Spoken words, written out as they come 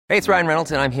Hey, it's Ryan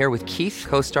Reynolds, and I'm here with Keith,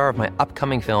 co-star of my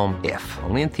upcoming film, If,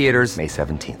 only in theaters May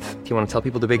 17th. Do you want to tell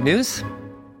people the big news?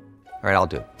 All right, I'll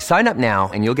do it. Sign up now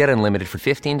and you'll get unlimited for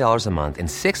 $15 a month and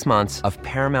 6 months of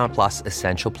Paramount Plus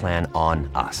Essential Plan on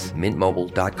us.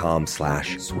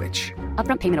 MintMobile.com/switch.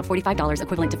 Upfront payment of $45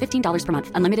 equivalent to $15 per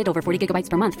month. Unlimited over 40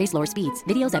 gigabytes per month. Face lower speeds.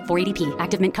 Videos at 480p.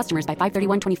 Active Mint customers by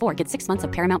 531.24 get 6 months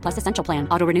of Paramount Plus Essential Plan.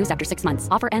 Auto renews after 6 months.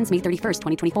 Offer ends May 31st,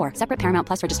 2024. Separate Paramount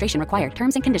Plus registration required.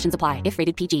 Terms and conditions apply if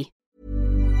rated PG.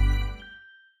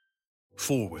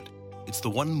 Forward. It's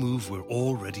the one move we're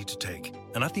all ready to take.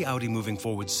 And at the Audi Moving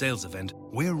Forward sales event,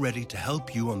 we're ready to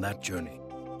help you on that journey.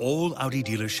 All Audi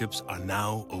dealerships are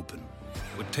now open,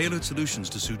 with tailored solutions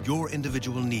to suit your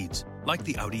individual needs, like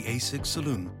the Audi A6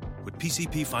 Saloon, with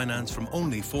PCP finance from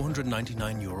only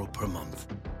 €499 per month.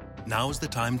 Now is the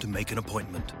time to make an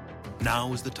appointment.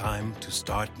 Now is the time to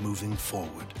start moving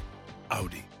forward.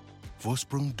 Audi.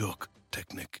 Vorsprung durch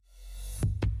Technik.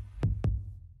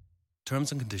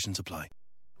 Terms and conditions apply.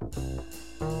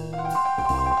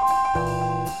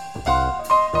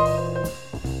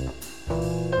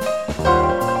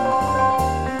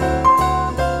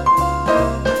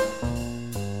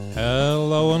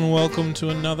 Hello and welcome to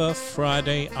another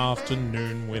Friday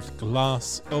afternoon with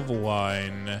Glass of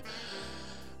Wine,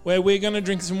 where we're going to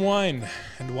drink some wine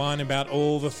and wine about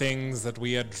all the things that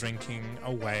we are drinking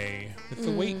away with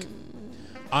the week.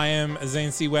 I am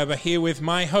Zane C. Weber here with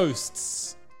my hosts.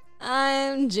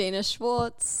 I'm Gina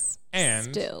Schwartz. And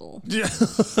still.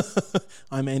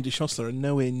 I'm Andy Schossler, and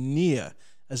nowhere near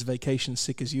as vacation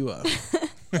sick as you are.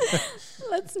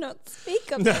 Let's not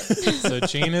speak of it. So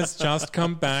Gina's just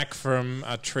come back from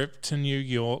a trip to New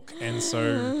York, and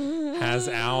so has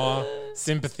our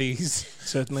sympathies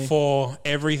Certainly for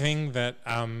everything that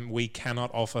we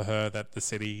cannot offer her that the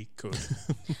city could.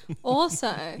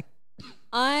 Also,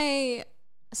 I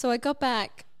got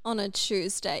back on a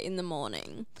Tuesday in the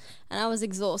morning and I was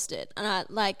exhausted, and at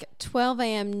like 12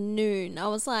 a.m. noon I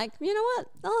was like, you know what,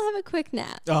 I'll have a quick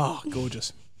nap. Oh,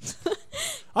 gorgeous.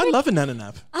 I love a nana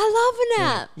nap. I love a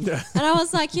nap. Yeah. And I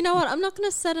was like, you know what, I'm not going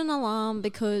to set an alarm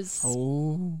because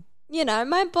you know,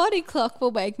 my body clock will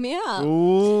wake me up.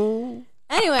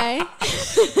 Anyway.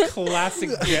 Classic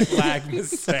jet lag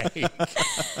mistake.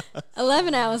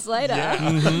 11 hours later,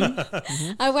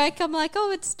 I wake up, I'm like,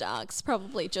 oh, it's dark. It's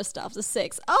probably just after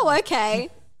 6. Oh, okay.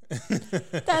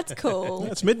 That's cool.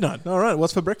 It's midnight. All right,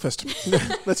 what's for breakfast?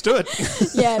 Let's do it.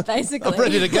 Yeah, basically. I'm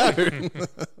ready to go.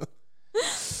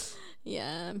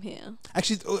 Yeah, I'm here.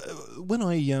 Actually, when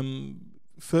I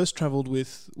first travelled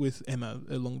with Emma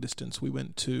a long distance, we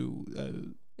went to...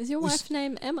 Is your wife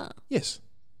named Emma? Yes.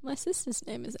 My sister's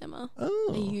name is Emma.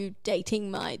 Oh. Are you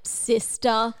dating my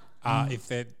sister?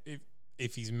 If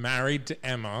he's married to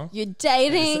Emma, you're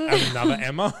dating another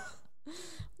Emma.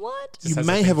 What? You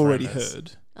may have already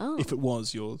heard if it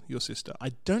was your sister.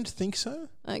 I don't think so.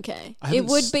 Okay. It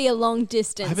would be a long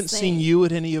distance. I haven't seen you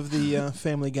at any of the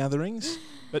family gatherings,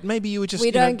 but maybe you were just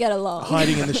don't get along,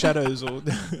 hiding in the shadows or.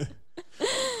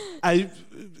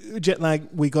 Jet lag.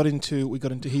 We got into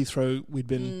Heathrow. We'd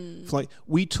been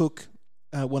we took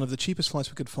one of the cheapest flights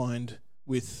we could find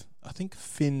with, I think,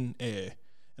 Finn Air,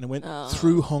 and it went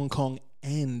through Hong Kong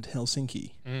and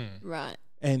Helsinki. Right.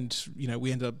 And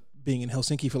we ended up being in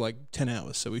Helsinki for like 10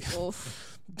 hours, so we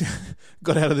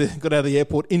got out of the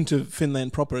airport into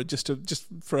Finland proper just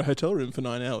for a hotel room for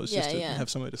 9 hours, just to have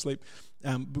somewhere to sleep.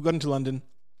 We got into London,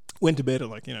 went to bed at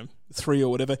 3 or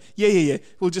whatever. Yeah.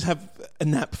 We'll just have a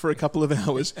nap for a couple of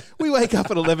hours. We wake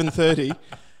up at 11:30,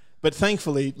 but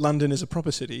thankfully London is a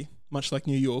proper city, much like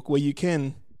New York, where you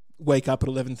can wake up at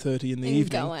 11:30 in the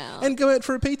evening and go out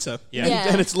for a pizza.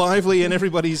 And it's lively and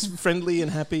everybody's friendly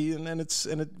and happy, and it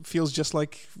feels just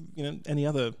like any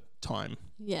other time.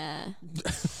 Yeah.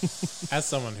 As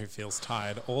someone who feels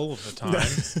tired all of the time,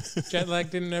 jet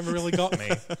lag never really got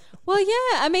me. Well,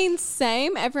 yeah, I mean,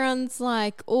 same. Everyone's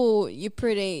like, "Oh, you're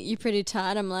pretty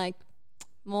tired." I'm like,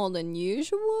 more than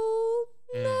usual.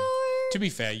 No. To be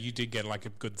fair, you did get like a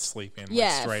good sleep in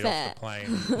straight fair. off the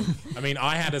plane. I mean,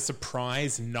 I had a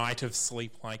surprise night of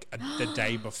sleep the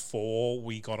day before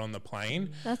we got on the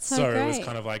plane. That's so great. It was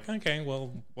kind of like, okay,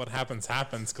 well, what happens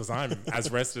because I'm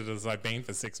as rested as I've been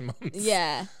for 6 months.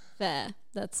 Yeah, fair.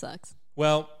 That sucks.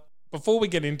 Well, before we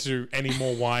get into any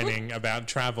more whining about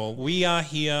travel, we are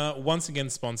here once again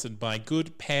sponsored by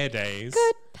Good Pear Days.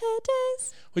 Good Pear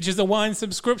Days. Which is a wine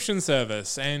subscription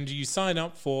service, and you sign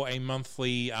up for a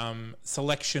monthly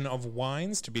selection of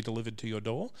wines to be delivered to your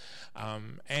door.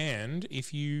 And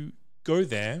if you go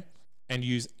there and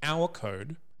use our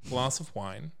code, Glass of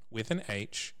Wine, with an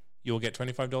H, you'll get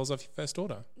 $25 off your first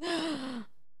order.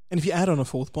 And if you add on a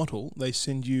fourth bottle, they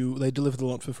deliver the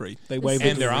lot for free. They waive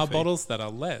And there are fee. bottles that are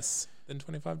less than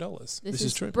 $25. This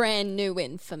is true. Brand new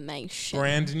information.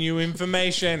 Brand new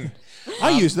information. I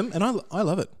use them, and I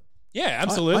love it. Yeah,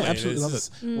 absolutely. I absolutely love it.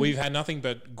 We've had nothing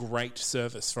but great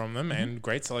service from them and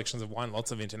great selections of wine,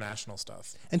 lots of international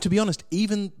stuff. And to be honest,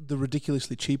 even the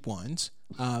ridiculously cheap wines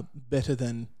are better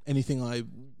than anything I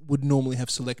would normally have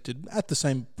selected at the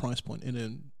same price point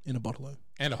in a bottle.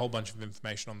 And a whole bunch of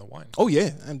information on the wine. Oh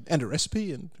yeah, and a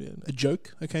recipe and a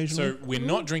joke occasionally. So we're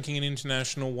not drinking an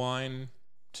international wine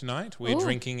tonight. We're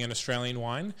drinking an Australian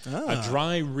wine, a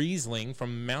dry Riesling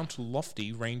from Mount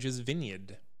Lofty Ranges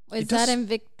Vineyard. Is that in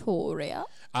Victoria?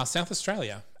 South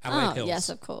Australia, Adelaide Hills. Yes,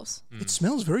 of course. It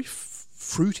smells very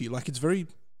fruity, like it's very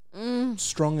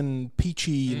strong and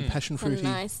peachy and passion fruity. A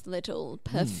nice little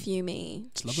perfumey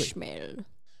lovely. smell.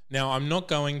 Now, we're not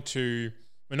going to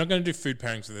do food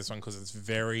pairings with this one because it's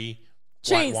very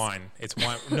Cheese. white wine. It's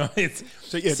white. No, it's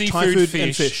So, yeah, seafood, Thai food fish,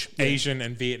 and fish. Yeah. Asian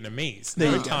and Vietnamese. There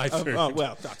No you go. Thai food. Oh,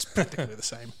 well, that's practically the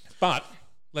same. But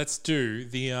let's do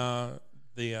the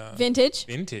Vintage?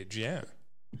 vintage. Yeah.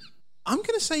 I'm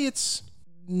going to say it's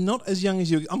not as young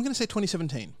as you. I'm going to say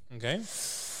 2017. Okay.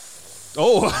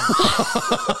 Oh,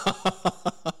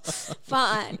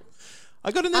 Fine.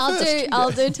 I got in there first.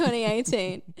 I'll do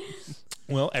 2018.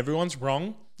 Well, everyone's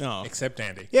wrong Oh. except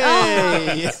Andy. Yay!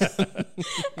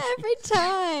 Every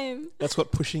time. That's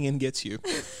what pushing in gets you.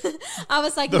 I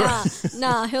was like,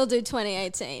 nah, he'll do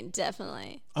 2018,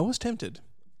 definitely. I was tempted,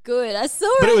 Good. I saw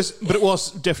but it. it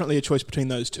was definitely a choice between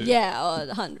those two. Yeah,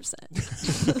 100%.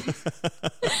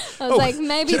 I was like,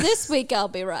 maybe this week I'll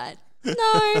be right.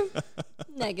 No.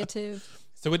 Negative.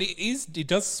 So it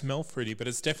does smell fruity, but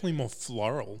it's definitely more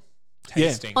floral Yeah.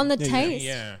 tasting. On the Yeah, taste.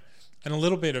 Yeah. And a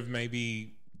little bit of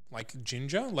maybe like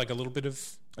ginger, like a little bit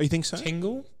of Oh, you think so?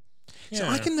 tingle. Yeah. So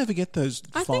I can never get those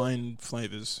I fine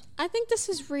flavors. I think this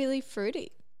is really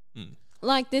fruity. Hmm.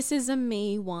 Like, this is a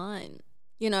me wine.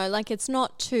 You know, like, it's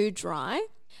not too dry,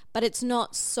 but it's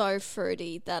not so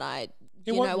fruity that I,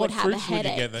 would have a fruits would you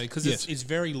headache. get though? Because Yes. it's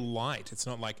very light. It's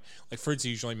not like fruits are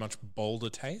usually much bolder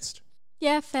taste.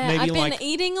 Yeah, fair. Maybe I've been like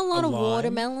eating a lot a of lime?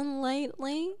 watermelon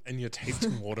lately. And you're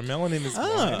tasting watermelon in this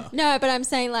wine. No, but I'm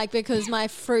saying, like, because my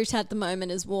fruit at the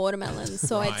moment is watermelon,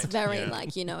 so it's Right, very, yeah.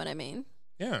 like, you know what I mean?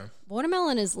 Yeah.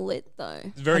 Watermelon is lit, though.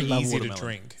 It's very I love easy to watermelon.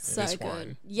 drink, So this good.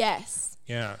 wine. Yes.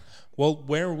 Yeah. Well,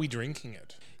 where are we drinking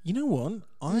it? You know what?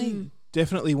 I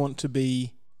definitely want to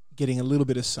be getting a little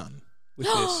bit of sun with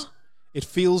this. It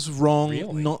feels wrong.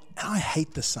 Really? I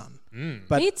hate the sun,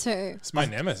 but Me too. It's my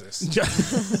nemesis.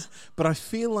 but I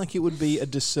feel like it would be a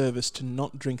disservice to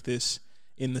not drink this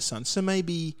in the sun. So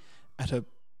maybe at a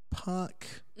park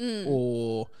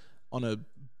or on a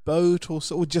boat or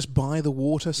so, or just by the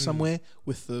water somewhere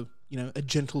with the a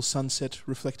gentle sunset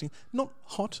reflecting. Not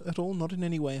hot at all. Not in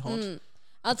any way hot.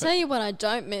 I'll tell you what, I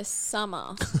don't miss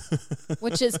summer,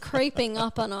 which is creeping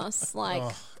up on us like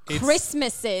it's-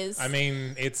 Christmas is. I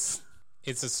mean, it's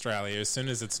Australia. As soon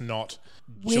as it's not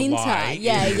Winter. July,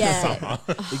 Yeah, it is yeah. summer.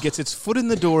 It gets its foot in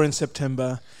the door in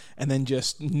September and then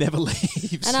just never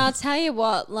leaves. And I'll tell you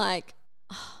what, like,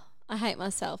 I hate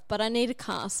myself, but I need a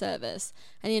car service.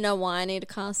 And you know why I need a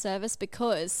car service?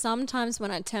 Because sometimes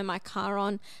when I turn my car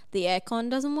on, the aircon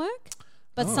doesn't work.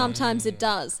 But sometimes it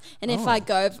does. And if I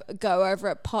go over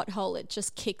a pothole, it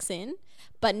just kicks in.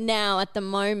 But now at the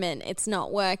moment, it's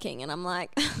not working. And I'm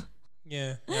like,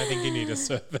 Yeah, I think you need a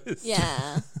service.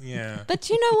 yeah. Yeah. But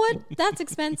you know what? That's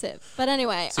expensive. But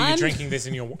anyway, So you're I'm drinking this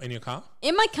in your car?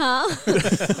 in my car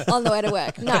on the way to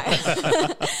work. No,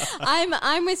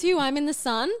 I'm with you. I'm in the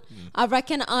sun. I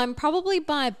reckon I'm probably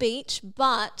by a beach,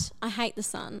 but I hate the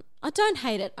sun. I don't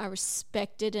hate it. I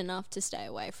respect it enough to stay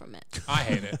away from it. I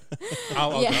hate it.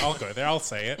 I'll go there. I'll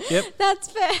say it. Yep.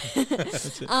 That's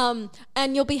fair.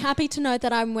 And you'll be happy to know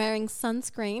that I'm wearing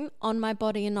sunscreen on my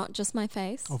body and not just my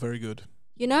face. Oh, very good.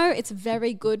 You know, it's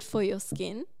very good for your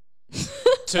skin.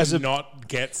 To not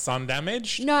get sun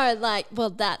damage? No, like, well,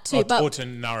 that too. But Or to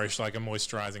nourish like a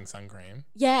moisturizing sun cream.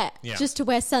 yeah, Yeah. just to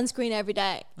wear sunscreen every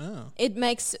day. Oh. It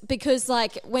makes, because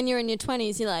like when you're in your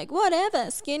 20s, you're like, whatever,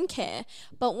 skincare.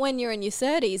 But when you're in your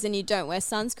 30s and you don't wear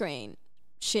sunscreen,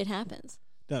 shit happens.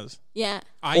 Does. Yeah,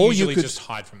 I Or you usually could- just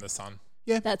hide from the sun.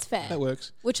 Yeah. that's fair. That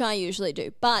works. Which I usually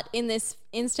do. But in this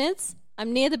instance,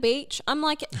 I'm near the beach. I'm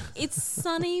like, it's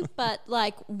sunny, but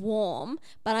like warm,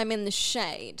 but I'm in the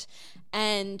shade.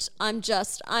 And I'm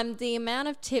the amount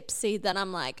of tipsy that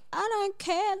I'm like, I don't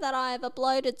care that I have a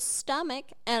bloated stomach.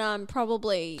 And I'm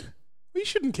probably, We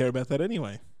shouldn't care about that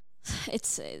anyway.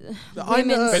 It's I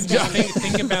know. women's But day.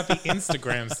 think about the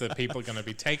Instagrams that people are going to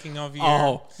be taking of you.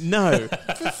 Oh, no.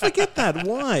 Forget that.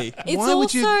 Why? It's Why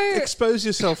would you also- expose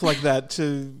yourself like that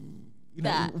to...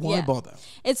 why bother?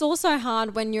 It's also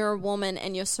hard when you're a woman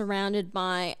and you're surrounded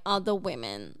by other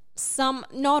women.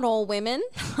 Not all women.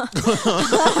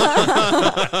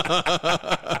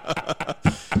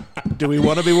 Do we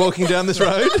want to be walking down this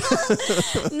road?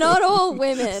 Not all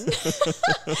women.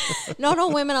 Not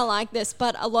all women are like this,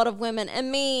 but a lot of women,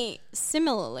 and me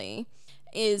similarly,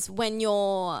 is when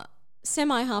you're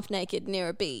semi-half naked near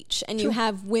a beach and you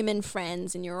have women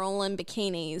friends and you're all in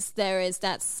bikinis, there is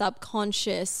that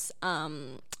subconscious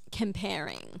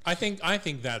comparing. I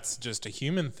think that's just a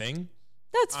human thing.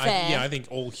 That's fair. I think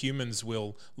all humans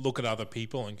will look at other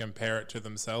people and compare it to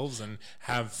themselves and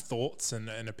have thoughts and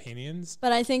opinions.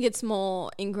 But I think it's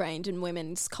more ingrained in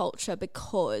women's culture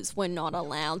because we're not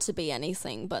allowed to be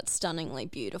anything but stunningly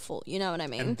beautiful. You know what I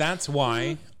mean? And that's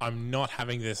why I'm not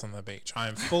having this on the beach. I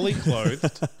am fully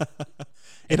clothed.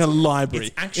 In a library.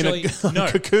 It's actually no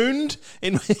cocooned.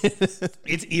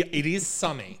 It is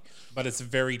sunny, but it's a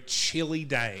very chilly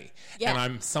day. Yeah. And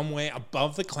I'm somewhere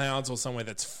above the clouds or somewhere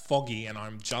that's foggy and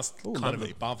I'm just kind of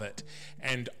lovely. above it.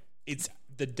 And it's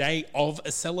the day of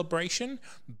a celebration,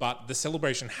 but the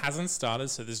celebration hasn't started.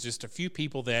 So there's just a few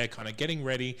people there kind of getting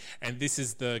ready. And this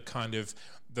is the kind of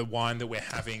the wine that we're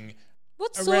having.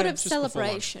 What around sort of just before lunch.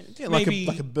 celebration? Yeah, Maybe-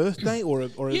 like a birthday or a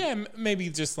Yeah, maybe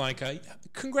just like a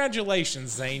congratulations,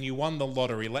 Zane, you won the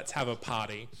lottery. Let's have a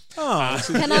party.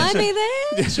 Can I be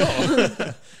there?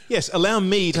 Sure. Yes, allow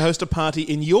me to host a party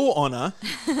in your honour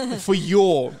for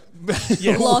your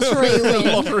Lottery win.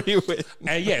 lottery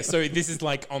win. Yeah, so this is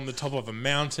like on the top of a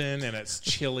mountain and it's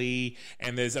chilly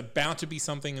and there's about to be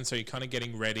something, and so you're kind of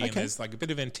getting ready and there's like a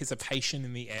bit of anticipation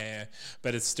in the air,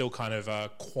 but it's still kind of a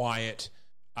quiet,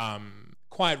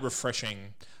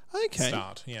 refreshing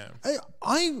start. Yeah,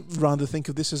 I rather think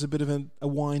of this as a bit of a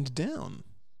wind down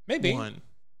maybe. wine.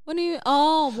 What do you?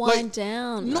 Oh, wind Like,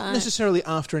 down. Not right. necessarily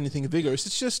after anything vigorous.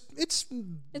 It's just it's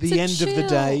It's the a end of the chill,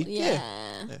 day. Yeah.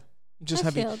 Just I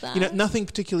having feel that. nothing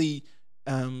particularly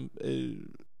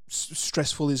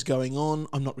stressful is going on.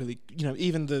 I'm not really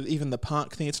even the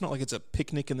park thing. It's not like it's a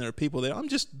picnic and there are people there. I'm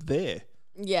just there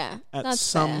Yeah. at That's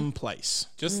some place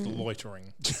Just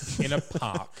loitering in a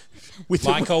park. with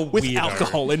Like a with weirdo.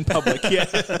 alcohol in public. Yeah,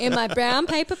 fair. In my brown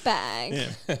paper bag.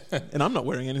 yeah. And I'm not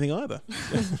wearing anything either.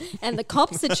 And the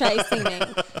cops are chasing me.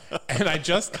 And I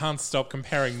just can't stop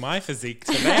comparing my physique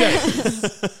to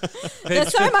theirs. They're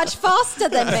so much faster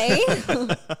than me.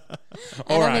 And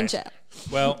All I'm in right. jail.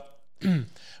 Well,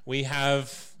 we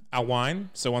have our wine.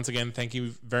 So once again, thank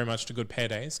you very much to Good Pear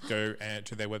Days. Go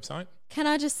to their website. Can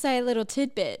I just say a little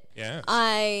tidbit? Yes.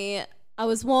 I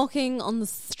was walking on the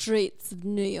streets of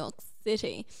New York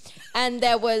City, and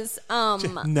there was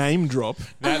Name drop.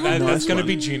 That's going to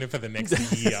be Gina for the next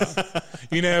year.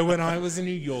 When I was in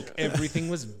New York, everything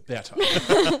was better.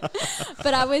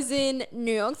 but I was in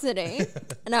New York City,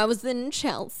 and I was in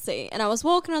Chelsea, and I was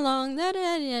walking along,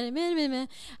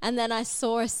 and then I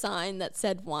saw a sign that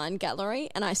said Wine Gallery,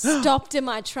 and I stopped in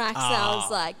my tracks, and I was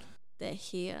like, they're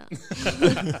here.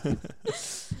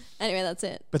 Anyway, that's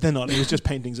it. But they're not. It was just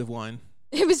paintings of wine.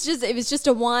 It was just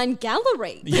a wine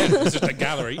gallery. Yeah, it's just a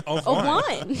gallery of Of wine.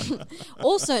 wine,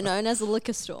 also known as a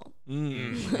liquor store.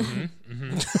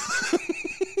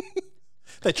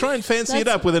 They try and fancy it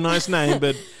up with a nice name,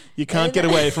 but you can't get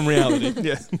away from reality.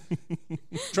 Yeah.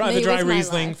 Dry Me the Dry with my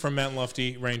Riesling life. from Mount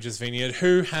Lofty Rangers Vineyard.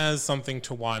 Who has something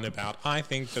to whine about? I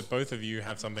think that both of you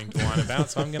have something to whine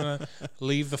about, so I'm going to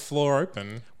leave the floor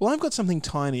open. Well, I've got something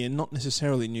tiny and not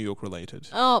necessarily New York related.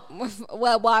 Oh,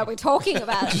 well, why are we talking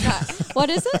about it?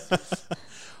 What is it?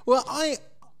 Well,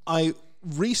 I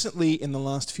recently, in the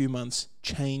last few months,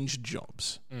 changed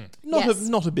jobs. Yes.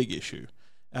 Not a big issue.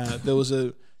 There was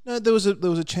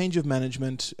a change of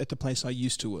management at the place I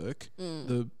used to work.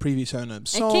 The previous owner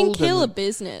sold. It can kill a and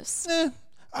business.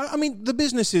 I mean, the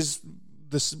business is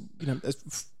the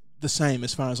same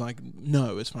as far as I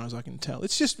know, as far as I can tell.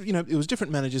 It's just it was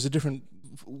different managers, a different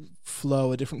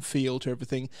flow, a different feel to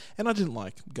everything, and I didn't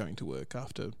like going to work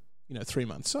after 3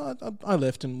 months. So I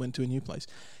left and went to a new place.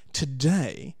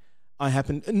 Today, I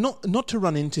happened not to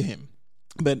run into him,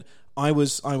 but I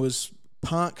was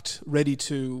parked, ready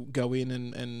to go in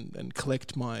and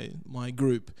collect my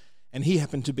group, and he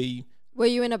happened to be Were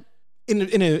you in a...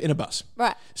 in a bus.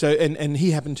 Right. So and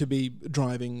he happened to be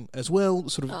driving as well,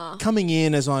 sort of coming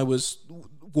in as I was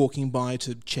walking by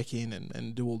to check in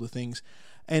and do all the things.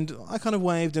 And I kind of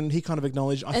waved and he kind of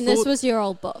acknowledged. This was your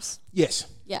old boss? Yes.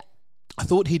 Yeah. I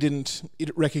thought he didn't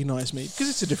recognise me because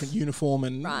it's a different uniform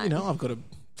and, Right. I've got a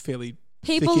fairly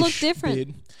People look thickish different.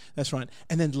 beard. That's right.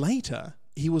 And then later,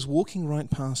 he was walking right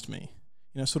past me,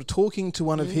 sort of talking to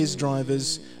one of his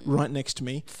drivers right next to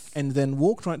me, and then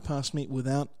walked right past me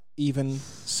without even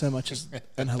so much as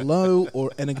an hello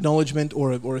or an acknowledgement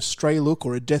or a stray look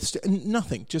or a death stare.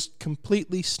 Nothing. Just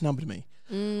completely snubbed me.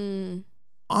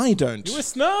 I don't. You were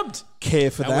snubbed. Care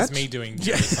for that. That was me doing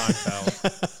Jerry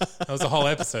Seinfeld. That was a whole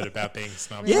episode about being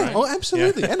snubbed. Yeah, right? oh,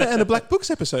 absolutely. Yeah. And a Black Books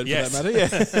episode Yes. for that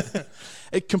matter. Yeah.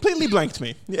 It completely blanked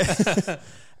me. Yeah.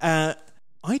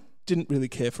 I didn't really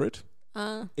care for it.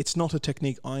 It's not a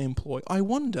technique I employ. I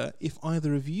wonder if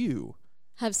either of you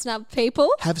Have snubbed people?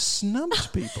 have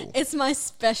snubbed people. It's my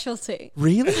specialty.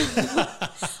 Really?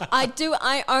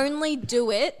 I only do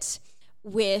it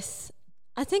with,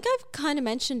 I think I've kind of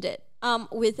mentioned it,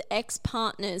 with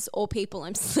ex-partners or people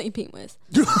I'm sleeping with.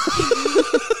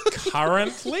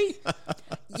 Currently?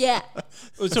 Yeah.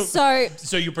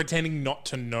 So you're pretending not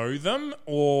to know them,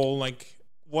 or like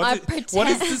what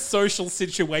is the social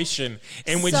situation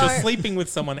in which you're sleeping with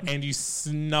someone and you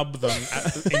snub them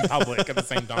in public at the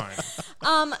same time?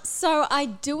 So I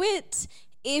do it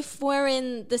if we're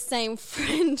in the same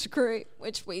friend group,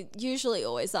 which we usually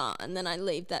always are, and then I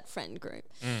leave that friend group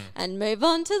and move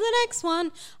on to the next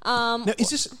one. Now, is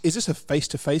this a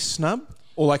face-to-face snub,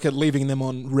 or like a leaving them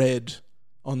on red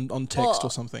on text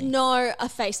or something? No, a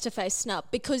face-to-face snub.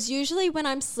 Because usually when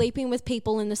I'm sleeping with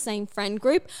people in the same friend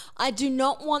group, I do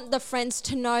not want the friends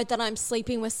to know that I'm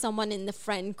sleeping with someone in the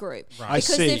friend group. Right.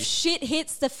 Because I see. if shit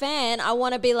hits the fan, I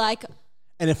want to be like...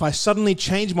 And if I suddenly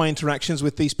change my interactions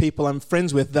with these people I'm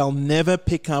friends with, they'll never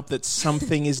pick up that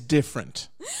something is different.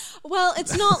 Well,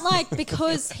 it's not like,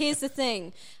 because here's the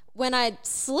thing. When I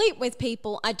sleep with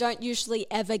people, I don't usually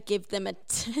ever give them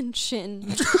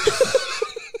attention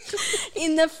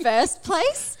in the first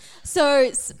place.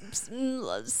 So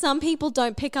some people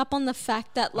don't pick up on the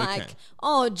fact that, like,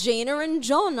 oh, Gina and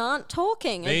John aren't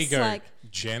talking. There it's you go, like,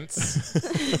 gents.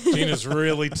 Gina's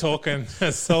really talking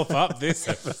herself up this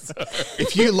episode.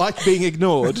 If you like being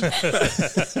ignored...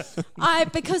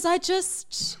 because I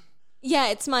just, yeah,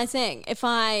 it's my thing. If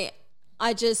I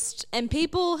just, and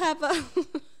people have a...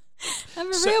 have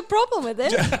a real problem with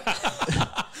it.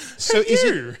 So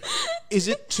is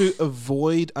it to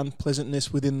avoid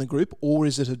unpleasantness within the group, or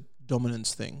is it a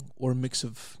dominance thing, or a mix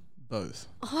of both?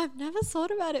 Oh, I've never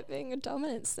thought about it being a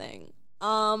dominance thing.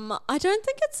 I don't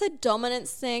think it's a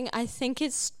dominance thing. I think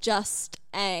it's just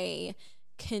a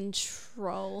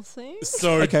control thing.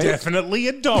 So definitely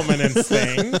a dominance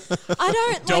thing. I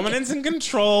don't Dominance and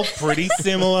control, pretty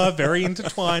similar, very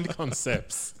intertwined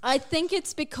concepts. I think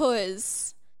it's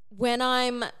because when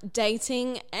I'm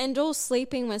dating and or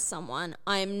sleeping with someone,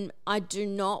 I do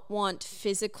not want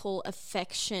physical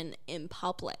affection in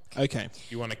public. Okay.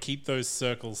 You want to keep those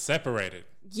circles separated.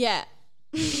 Yeah.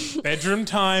 Bedroom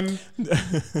time,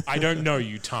 I don't know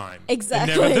you time.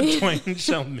 Exactly. And never the twain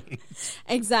shall meet.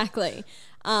 Exactly.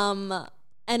 And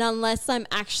unless I'm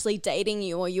actually dating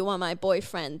you or you are my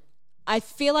boyfriend, I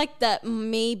feel like that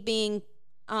me being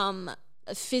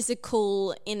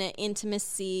physical in an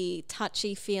intimacy,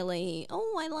 touchy-feely,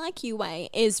 oh, I like you way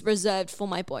is reserved for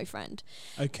my boyfriend.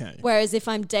 Okay. Whereas if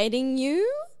I'm dating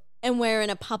you and we're in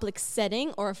a public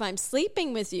setting, or if I'm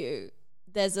sleeping with you,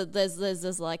 there's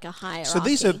like a hierarchy. So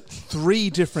these are 3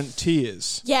 different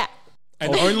tiers. Yeah.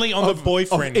 And only on the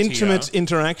boyfriend of intimate tier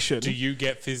interaction. do you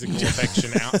get physical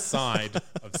affection outside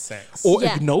of sex. Or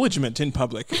acknowledgement in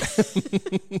public.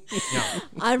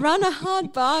 I run a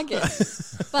hard bargain,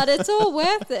 but it's all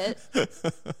worth it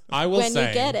I will when say,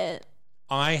 you get it.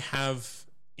 I have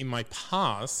in my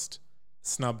past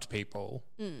snubbed people,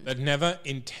 but never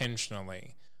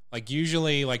intentionally. Like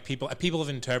usually, like people have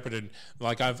interpreted.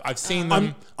 Like I've seen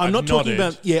them. I'm not talking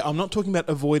nodded. about. I'm not talking about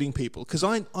avoiding people, because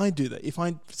I do that. If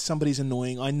somebody's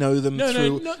annoying, I know them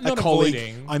through not a colleague.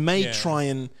 avoiding. I may Yeah. try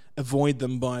and avoid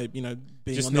them by being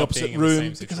Just on the not opposite being in the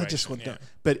room, same because I just want situation, to.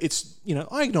 But it's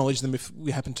I acknowledge them if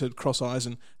we happen to cross eyes,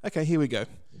 and okay, here we go.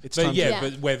 It's time.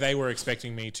 But where they were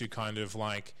expecting me to kind of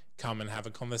like come and have a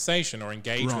conversation or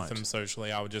engage with them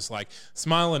socially, I would just like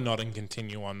smile and nod and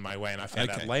continue on my way. And I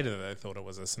found out later that they thought it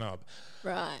was a snub.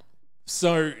 Right.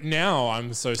 So now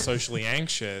I'm so socially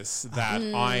anxious that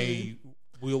I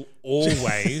will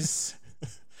always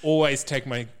take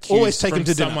my cues take from them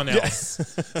to dinner. someone else.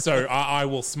 So I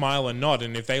will smile and nod,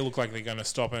 and if they look like they're going to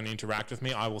stop and interact with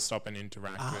me, I will stop and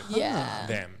interact with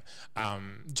them.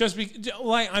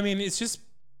 It's just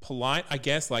polite, I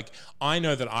guess. Like, I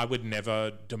know that I would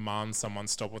never demand someone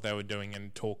stop what they were doing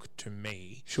and talk to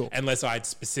me. Sure. Unless I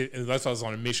was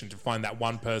on a mission to find that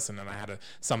one person and I had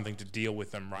something to deal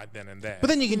with them right then and there. But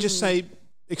then you can just say,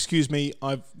 "Excuse me,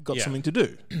 I've got something to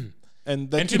do."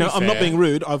 And that, And to be I'm not fair- being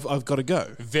rude. I've got to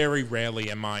go. Very rarely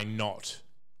am I not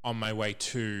on my way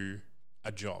to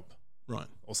a job Right.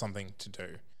 or something to do.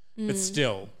 But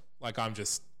still, like I'm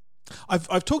just...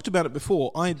 I've talked about it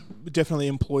before. I definitely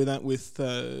employ that with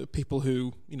people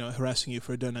who are harassing you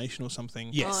for a donation or something.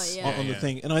 Yes. Oh, yeah. On the Yeah.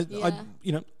 thing,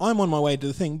 and I'm on my way to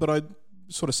the thing, but I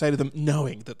sort of say to them,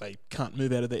 knowing that they can't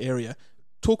move out of the area,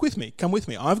 talk with me, come with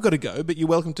me. I've got to go, but you're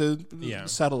welcome to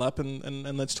saddle up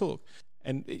and let's talk.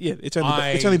 And it's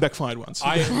only backfired once.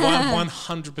 I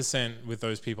 100% with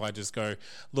those people. I just go,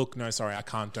 look, no, sorry, I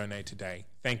can't donate today.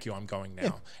 Thank you, I'm going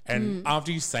now. And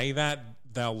after you say that,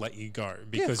 they'll let you go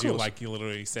because you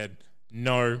literally said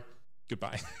no,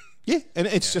 goodbye. Yeah, and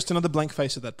it's just another blank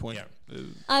face at that point. Yeah.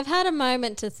 I've had a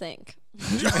moment to think.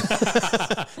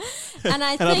 and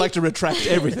I'd like to retract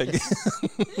everything.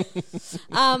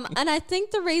 And I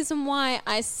think the reason why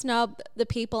I snub the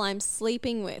people I'm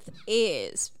sleeping with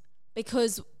is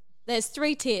because there's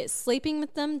 3 tiers: sleeping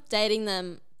with them, dating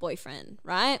them, boyfriend,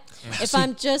 right? If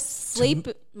I'm just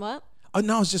what? Oh,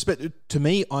 no, I was just about to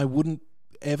me, I wouldn't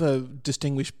ever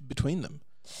distinguish between them.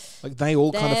 Like they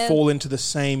all kind of fall into the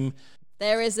same.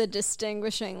 There is a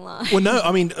distinguishing line. Well, no,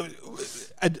 I mean,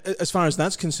 as far as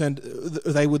that's concerned,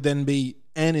 they would then be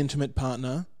an intimate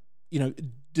partner,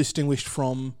 distinguished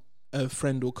from a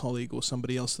friend or colleague or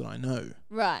somebody else that I know.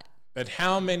 Right. But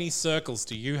how many circles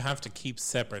do you have to keep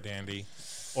separate, Andy?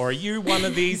 Or are you one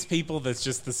of these people that's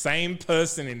just the same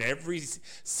person in every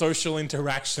social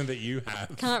interaction that you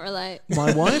have? Can't relate.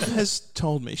 My wife has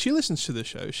told me, she listens to the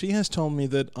show, she has told me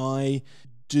that I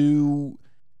do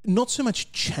not so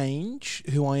much change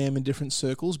who I am in different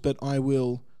circles, but I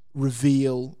will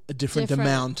reveal a different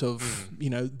amount of,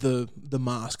 the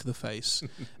mask, the face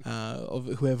of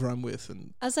whoever I'm with.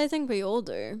 And as I think we all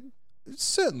do.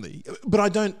 Certainly, but I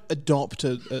don't adopt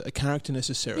a character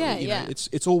necessarily. Yeah.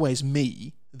 It's always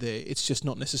me there. It's just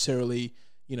not necessarily,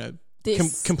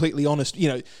 completely honest.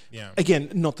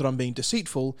 Again, not that I'm being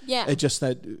deceitful. Yeah. Just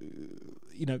that,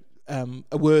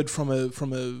 a word from a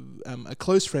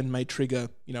close friend may trigger,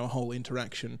 a whole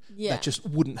interaction that just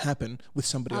wouldn't happen with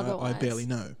somebody I barely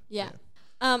know. Yeah.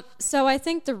 So I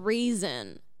think the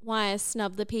reason why I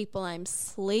snub the people I'm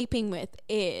sleeping with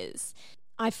is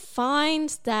I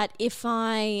find that if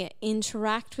I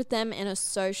interact with them in a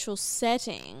social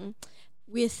setting,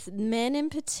 with men in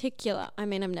particular, I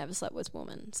mean, I've never slept with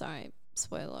women. Sorry,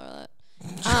 spoiler alert.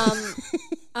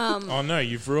 Oh no,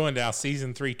 you've ruined our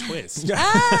season 3 twist. There's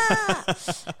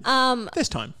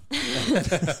time.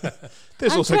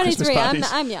 There's I'm also 23. Christmas parties.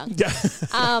 I'm young.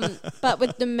 But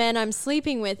with the men I'm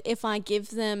sleeping with, if I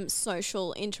give them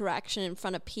social interaction in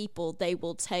front of people, they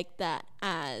will take that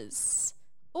as,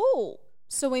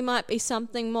 so we might be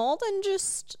something more than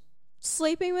just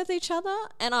sleeping with each other.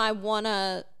 And I want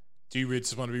to... Do you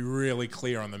just want to be really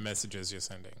clear on the messages you're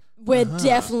sending? We're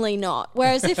definitely not.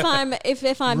 Whereas if I'm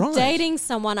Right. dating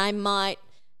someone, I might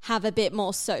have a bit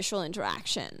more social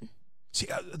interaction. See,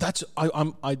 I do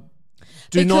not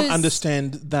Because-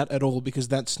 understand that at all, because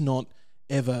that's not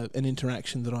ever an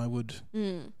interaction that I would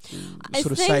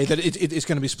sort of say that it's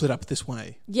going to be split up this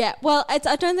way. Yeah, well, I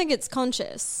don't think it's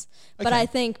conscious, but Okay. I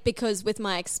think because with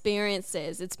my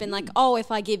experiences, it's been like, oh,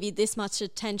 if I give you this much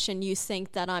attention, you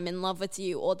think that I'm in love with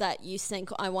you, or that you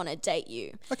think I want to date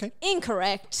you. Okay.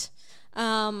 Incorrect.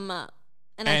 And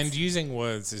using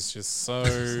words is just so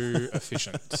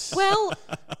efficient. Well,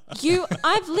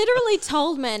 I've literally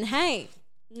told men, hey,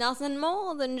 nothing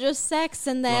more than just sex,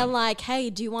 and they're like, hey,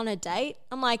 do you want to date?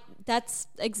 I'm like, that's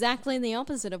exactly the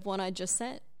opposite of what I just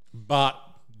said. But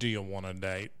do you want to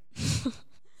date?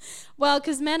 Well,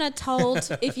 because men are told,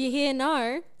 if you hear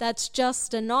no, that's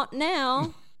just a not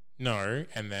now. No,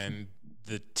 and then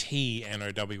the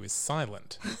T-N-O-W is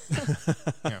silent.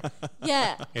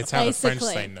 Yeah, It's how basically. the French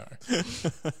say no.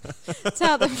 It's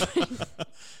how the French...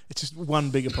 It's just one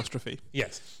big apostrophe.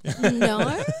 Yes.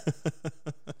 No?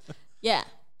 Yeah.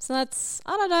 So that's,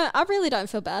 I don't know. I really don't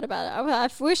feel bad about it. I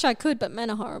wish I could, but men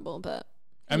are horrible. But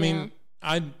I mean,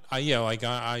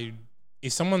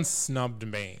 if someone snubbed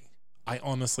me, I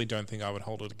honestly don't think I would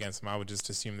hold it against them. I would just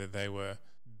assume that they were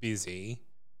busy,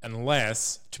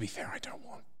 unless, to be fair, I don't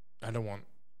want.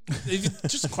 If you're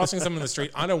just crossing someone in the street,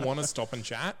 I don't want to stop and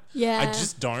chat. Yeah. I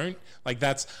just don't. Like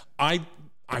I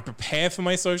prepare for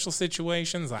my social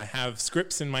situations. I have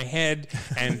scripts in my head,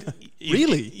 and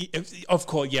Really? of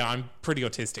course, yeah. I'm pretty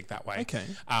autistic that way. Okay.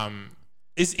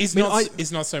 It's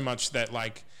not so much that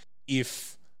like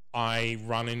if I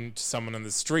run into someone in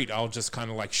the street, I'll just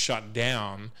kind of like shut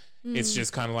down. It's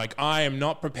just kind of like I am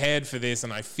not prepared for this,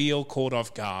 and I feel caught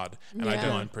off guard, and I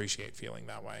don't appreciate feeling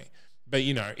that way. But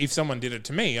if someone did it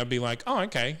to me, I'd be like, oh,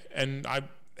 okay, and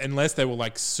unless they were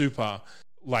like super,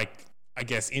 like, I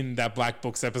guess in that Black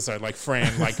Books episode, like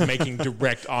Fran, like making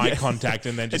direct eye contact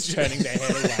and then just turning their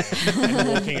head away and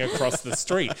walking across the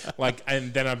street. Like,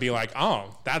 and then I'd be like,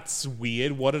 oh, that's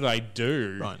weird. What did I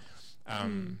do? Right.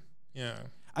 Yeah.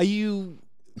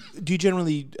 Do you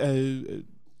generally,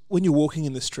 when you're walking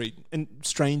in the street and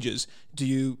strangers, do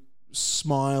you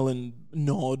smile and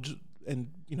nod and,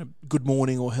 good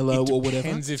morning or hello or whatever?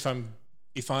 It depends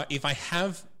if I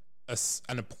have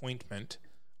an appointment,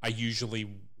 I usually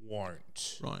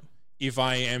won't. Right. If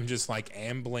I am just like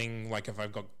ambling, like if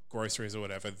I've got groceries or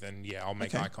whatever, then yeah, I'll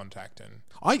make eye contact. And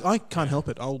I can't help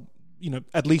it. I'll,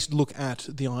 at least look at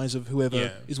the eyes of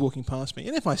whoever is walking past me.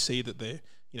 And if I see that they're,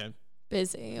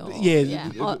 busy or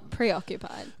or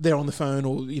preoccupied, they're on the phone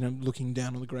or, looking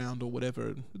down on the ground or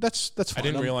whatever, that's fine. I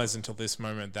didn't realize until this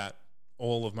moment that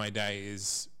all of my day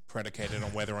is predicated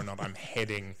on whether or not I'm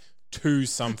heading to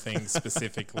something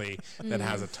specifically that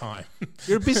has a time.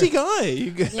 You're a busy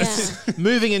guy.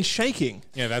 Moving and shaking.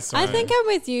 Yeah, that's right. I think I'm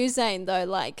with you, Zane, though.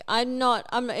 Like,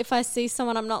 if I see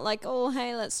someone, I'm not like, oh,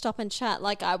 hey, let's stop and chat.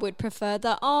 Like, I would prefer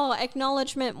the,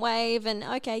 acknowledgement wave and,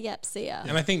 okay, yep, see ya.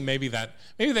 And I think maybe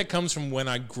that comes from when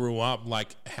I grew up,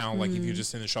 like how, like if you're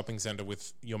just in the shopping centre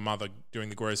with your mother doing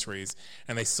the groceries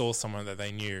and they saw someone that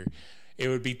they knew, it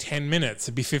would be 10 minutes,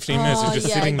 it'd be 15 minutes of just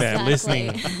sitting there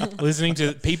listening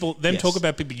to people, talk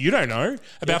about people you don't know,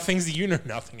 about things that you know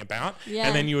nothing about. Yeah.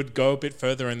 And then you would go a bit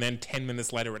further and then 10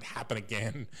 minutes later it'd happen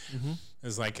again. Mm-hmm.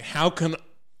 It's like, how can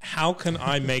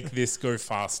I make this go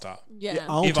faster? Yeah.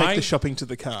 I'll take the shopping to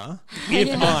the car.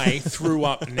 If I threw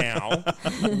up now,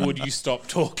 would you stop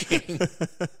talking?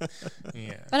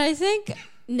 Yeah. But I think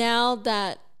now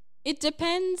that it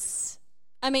depends.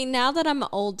 I mean, now that I'm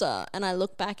older and I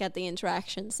look back at the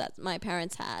interactions that my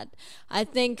parents had, I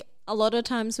think a lot of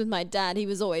times with my dad, he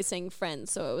was always seeing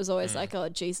friends. So it was always like, oh,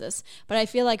 Jesus. But I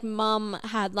feel like mum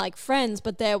had like friends,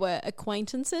 but there were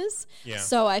acquaintances. Yeah.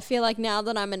 So I feel like now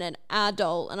that I'm an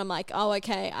adult and I'm like, oh,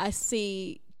 okay, I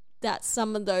see that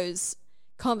some of those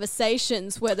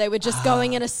conversations where they were just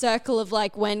going in a circle of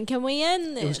like, when can we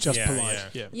end this? It was just polite.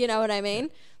 Yeah. You know what I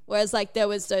mean? Whereas, like, there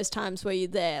was those times where you're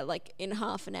there, like, in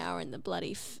half an hour in the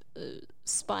bloody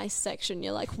spice section.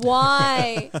 You're like,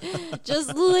 why?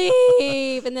 Just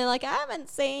leave. And they're like, I haven't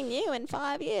seen you in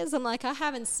 5 years. I'm like, I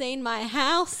haven't seen my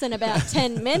house in about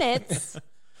 10 minutes.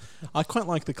 I quite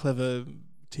like the clever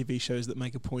TV shows that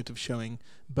make a point of showing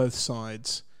both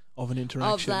sides of an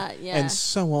interaction. Of that, yeah. And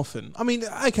so often. I mean,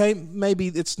 okay, maybe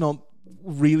it's not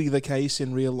really the case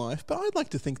in real life, but I'd like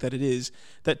to think that it is,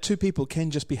 that two people can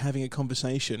just be having a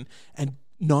conversation and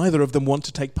neither of them want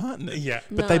to take part in it. Yeah.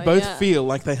 But they both feel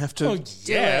like they have to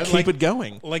keep it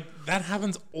going. Like, that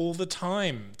happens all the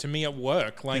time to me at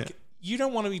work. Like, you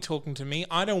don't want to be talking to me.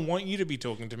 I don't want you to be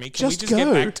talking to me. Can we just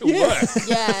get back to work?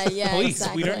 Yeah, Please,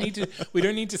 exactly. we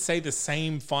don't need to say the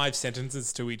same 5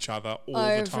 sentences to each other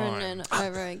all the time. Over and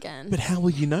over again. But how will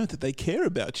you know that they care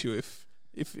about you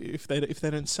if they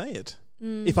don't say it?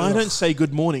 If I don't say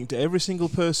good morning to every single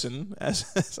person,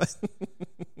 that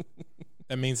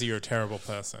means that you're a terrible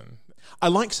person. I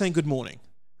like saying good morning,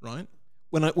 right?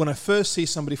 When I first see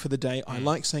somebody for the day, I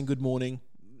like saying good morning,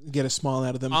 get a smile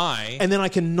out of them, and then I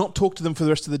can not talk to them for the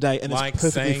rest of the day, and like it's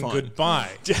perfectly saying fine.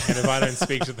 Goodbye. And if I don't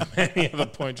speak to them any other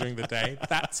point during the day,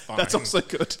 that's fine. That's also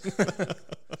good.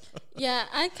 Yeah,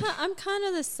 I'm kind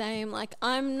of the same. Like,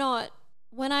 I'm not.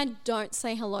 When I don't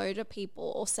say hello to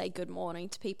people or say good morning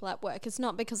to people at work, it's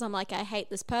not because I'm like, I hate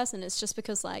this person. It's just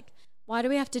because, like, why do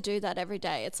we have to do that every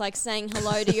day? It's like saying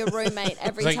hello to your roommate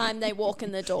every time they walk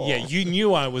in the door. Yeah, you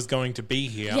knew I was going to be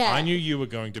here. Yeah. I knew you were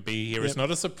going to be here. Yep. It's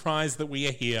not a surprise that we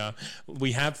are here.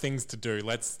 We have things to do.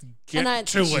 Let's get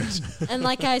to it. And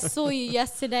like, I saw you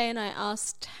yesterday and I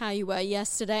asked how you were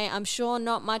yesterday. I'm sure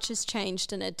not much has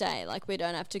changed in a day. Like, we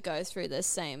don't have to go through the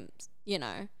same,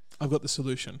 I've got the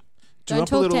solution. Don't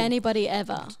talk to anybody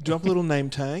ever. Drop a little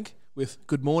name tag with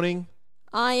good morning.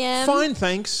 I am. Fine,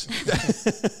 thanks.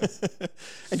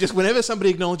 And just whenever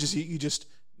somebody acknowledges you, you just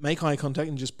make eye contact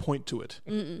and just point to it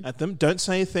at them. Don't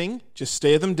say a thing. Just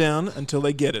stare them down until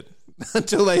they get it.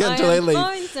 until they leave.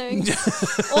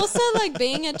 Also, like,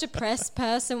 being a depressed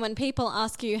person, when people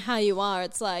ask you how you are,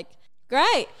 it's like,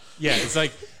 great. Yeah, it's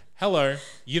like, hello,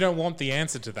 you don't want the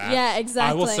answer to that. Yeah,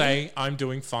 exactly. I will say I'm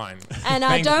doing fine. And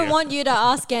I don't want you to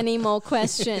ask any more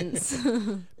questions.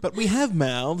 But we have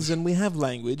mouths and we have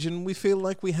language and we feel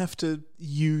like we have to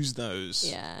use those.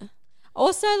 Yeah.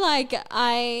 Also, like,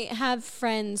 I have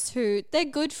friends who, they're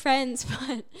good friends,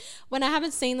 but when I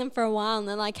haven't seen them for a while and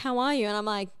they're like, how are you? And I'm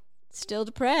like, still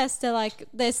depressed.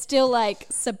 They're still like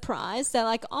surprised. They're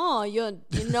like, oh, you're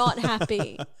not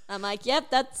happy. I'm like, yep,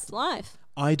 that's life.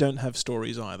 I don't have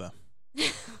stories either.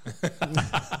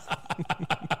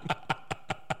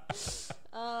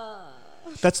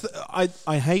 That's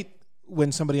I hate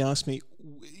when somebody asks me,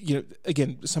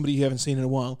 again, somebody you haven't seen in a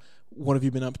while, what have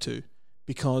you been up to?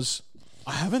 Because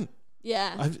I haven't.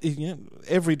 Yeah.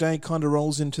 Every day kind of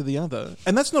rolls into the other.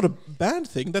 And that's not a bad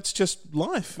thing. That's just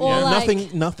life. Or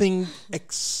nothing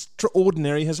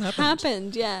extraordinary has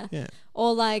happened. Yeah.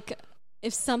 Or like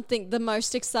if the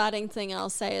most exciting thing I'll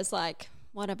say is like,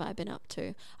 what have I been up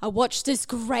to? I watched this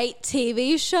great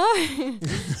TV show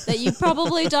that you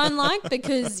probably don't like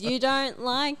because you don't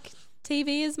like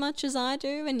TV as much as I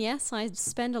do. And yes, I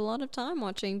spend a lot of time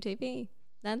watching TV.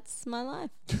 That's my life.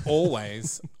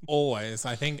 Always.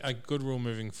 I think a good rule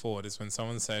moving forward is when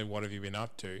someone say, what have you been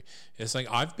up to? It's like,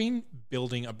 I've been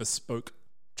building a bespoke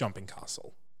jumping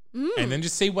castle. And then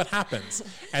just see what happens.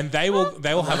 And they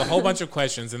will have a whole bunch of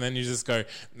questions, and then you just go,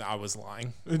 no, I was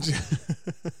lying.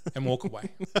 And walk away.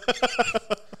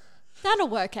 That'll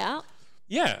work out.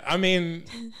 Yeah. I mean,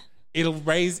 you'll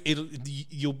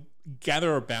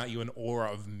gather about you an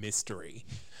aura of mystery.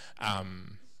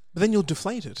 But then you'll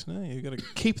deflate it. No, you've got to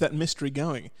keep that mystery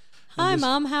going. Hi,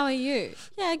 Mum. How are you?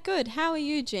 Yeah, good. How are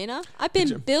you, Gina? I've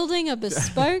been building a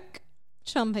bespoke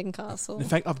jumping castle. In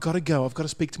fact, I've got to go. I've got to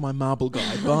speak to my marble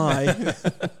guy. Bye.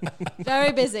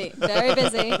 Very busy. Very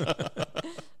busy.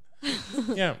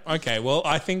 Yeah. Okay. Well,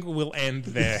 I think we'll end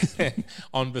there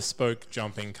on Bespoke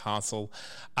Jumping Castle.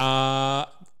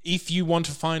 If you want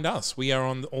to find us, we are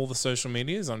on all the social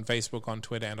medias, on Facebook, on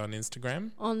Twitter, and on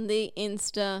Instagram. On the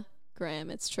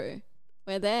Instagram, it's true.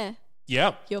 We're there.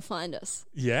 Yep. You'll find us.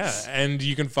 Yeah. And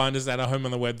you can find us at our home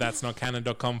on the web,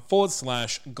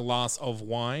 that'snotcanon.com/glass of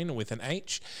wine with an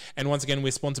H. And once again,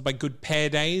 we're sponsored by Good Pair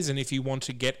Days. And if you want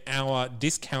to get our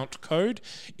discount code,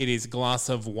 it is glass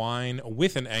of wine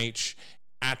with an H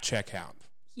at checkout.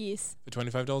 Yes. For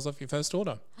 $25 off your first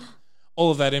order.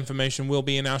 All of that information will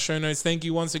be in our show notes. Thank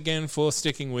you once again for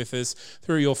sticking with us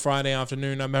through your Friday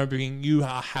afternoon. I'm hoping you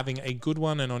are having a good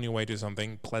one and on your way to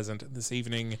something pleasant this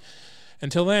evening.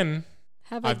 Until then,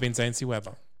 I've been Zane C.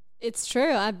 Weber. It's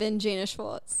true. I've been Gina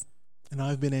Schwartz. And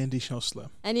I've been Andy Schossler.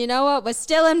 And you know what? We're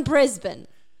still in Brisbane.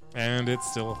 And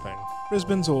it's still a thing.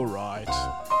 Brisbane's all right.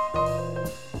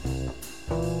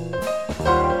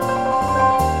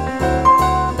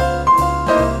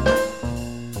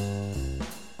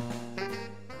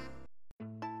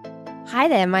 Hi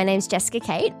there, my name's Jessica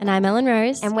Kate. And I'm Ellen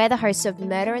Rose. And we're the hosts of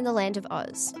Murder in the Land of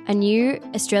Oz, a new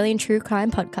Australian true crime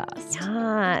podcast.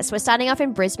 Yes, we're starting off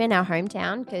in Brisbane, our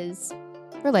hometown, because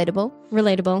relatable.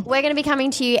 Relatable. We're going to be coming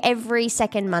to you every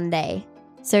second Monday.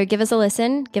 So give us a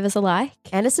listen, give us a like.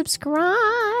 And a subscribe.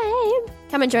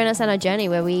 Come and join us on our journey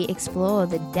where we explore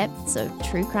the depths of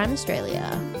True Crime Australia.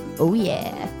 Oh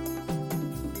yeah.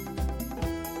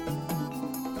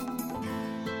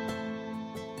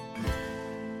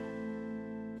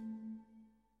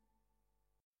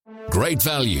 Great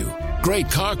value, great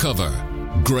car cover,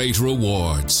 great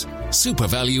rewards.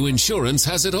 SuperValue Insurance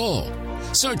has it all.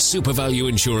 Search SuperValue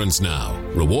Insurance now.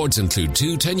 Rewards include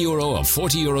two €10 or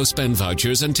 €40 spend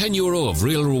vouchers and €10 of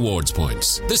real rewards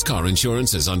points. This car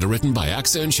insurance is underwritten by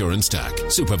AXA Insurance DAC.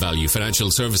 SuperValue Financial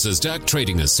Services DAC,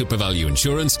 trading as SuperValue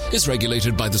Insurance, is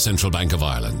regulated by the Central Bank of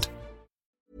Ireland.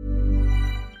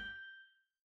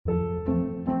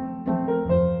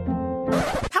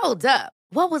 Hold up.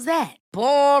 What was that?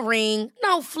 Boring.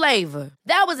 No flavor.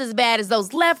 That was as bad as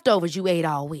those leftovers you ate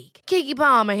all week. Keke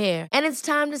Palmer here, and it's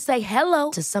time to say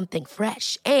hello to something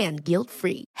fresh and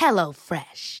guilt-free.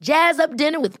 HelloFresh. Jazz up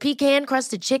dinner with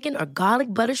pecan-crusted chicken or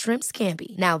garlic butter shrimp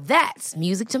scampi. Now that's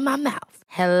music to my mouth.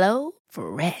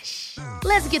 HelloFresh.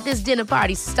 Let's get this dinner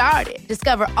party started.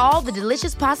 Discover all the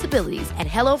delicious possibilities at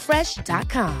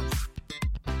HelloFresh.com.